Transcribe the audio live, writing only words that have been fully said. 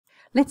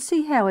Let's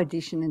see how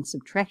addition and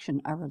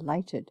subtraction are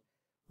related.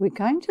 We're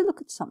going to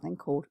look at something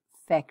called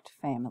fact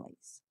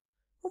families.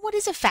 Well, what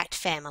is a fact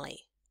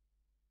family?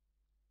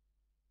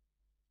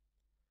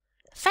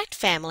 A fact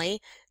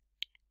family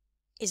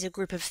is a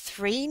group of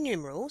 3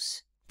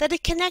 numerals that are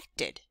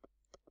connected.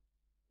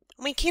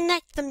 We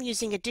connect them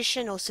using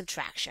addition or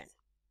subtraction.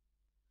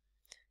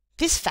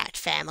 This fact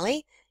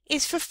family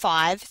is for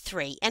 5,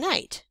 3 and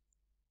 8.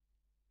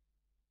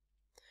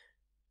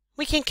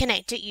 We can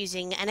connect it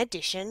using an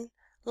addition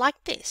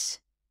like this.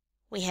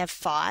 We have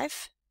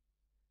 5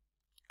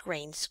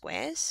 green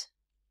squares,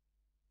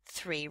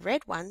 3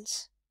 red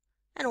ones,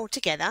 and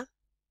altogether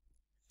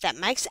that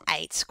makes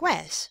 8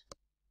 squares.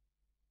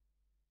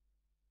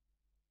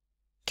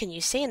 Can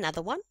you see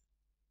another one?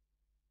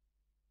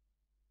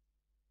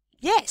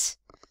 Yes,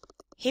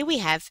 here we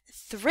have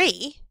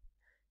 3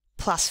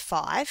 plus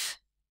 5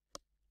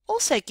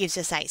 also gives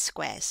us 8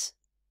 squares.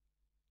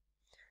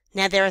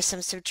 Now there are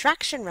some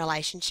subtraction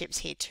relationships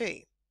here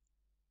too.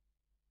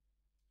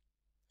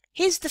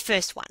 Here's the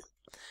first one.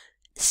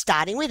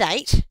 Starting with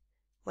 8,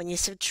 when you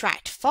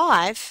subtract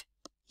 5,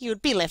 you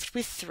would be left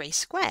with 3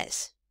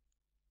 squares.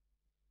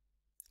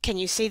 Can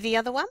you see the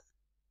other one?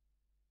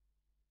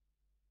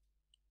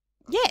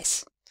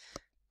 Yes.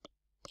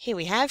 Here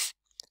we have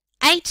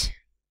 8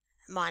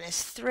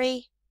 minus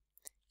 3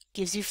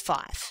 gives you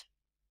 5.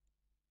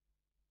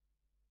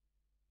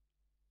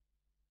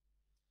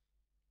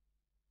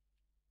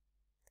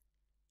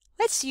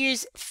 Let's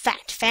use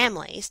fact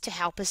families to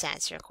help us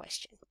answer a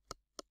question.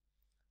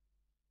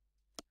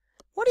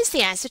 What is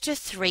the answer to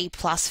 3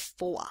 plus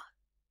 4?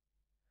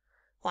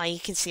 Well, you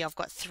can see I've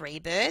got 3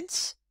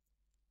 birds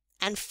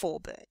and 4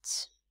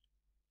 birds.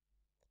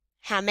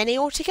 How many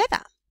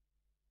altogether?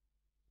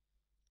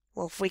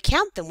 Well, if we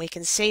count them, we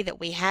can see that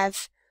we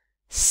have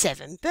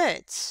 7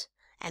 birds.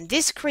 And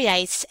this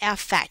creates our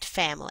fact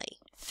family,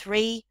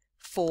 3,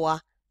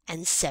 4,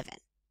 and 7.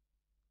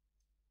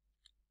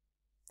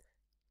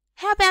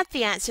 How about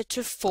the answer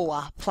to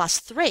 4 plus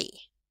 3?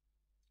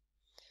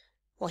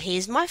 Well,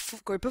 here's my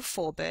group of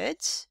 4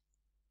 birds.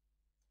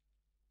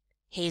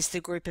 Here's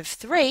the group of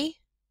 3.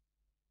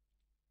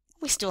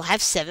 We still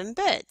have 7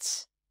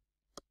 birds.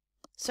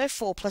 So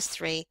 4 plus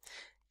 3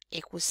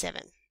 equals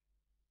 7.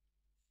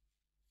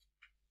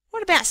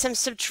 What about some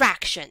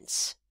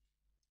subtractions?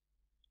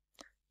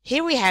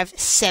 Here we have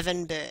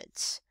 7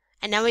 birds.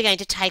 And now we're going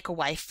to take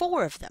away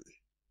 4 of them.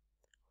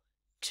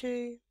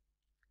 2,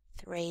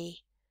 3,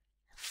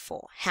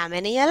 4. How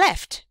many are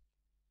left?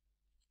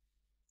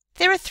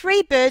 There are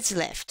 3 birds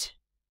left.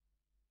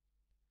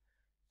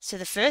 So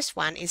the first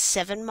one is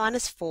 7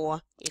 minus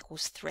 4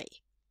 equals 3.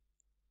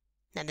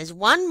 Now there's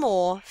one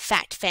more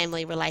fact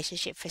family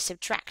relationship for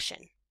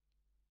subtraction.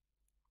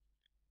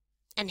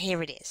 And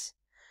here it is.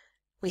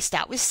 We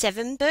start with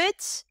 7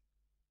 birds.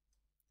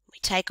 We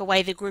take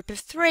away the group of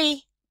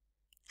 3,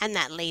 and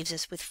that leaves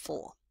us with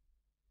 4.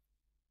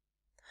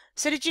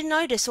 So did you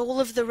notice all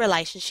of the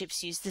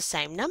relationships use the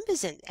same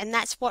numbers, and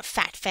that's what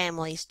fact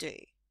families do.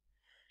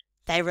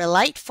 They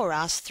relate for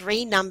us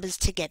 3 numbers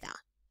together.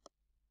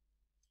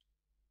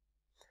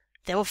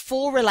 There were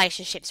 4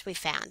 relationships we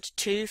found.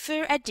 2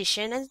 for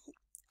addition, and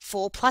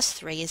 4 plus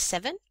 3 is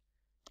 7,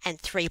 and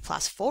 3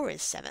 plus 4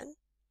 is 7.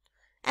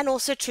 And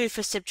also 2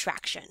 for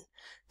subtraction.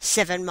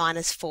 7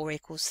 minus 4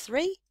 equals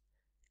 3,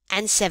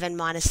 and 7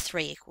 minus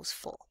 3 equals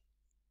 4.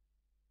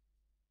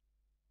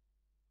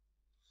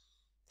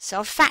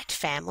 So a fact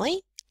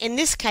family, in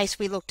this case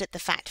we looked at the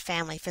fact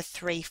family for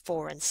 3,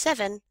 4 and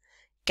 7,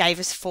 gave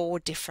us 4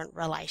 different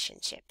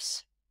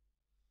relationships.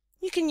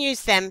 You can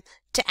use them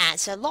to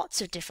answer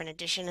lots of different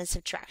addition and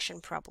subtraction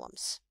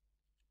problems.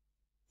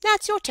 Now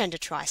it's your turn to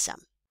try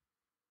some.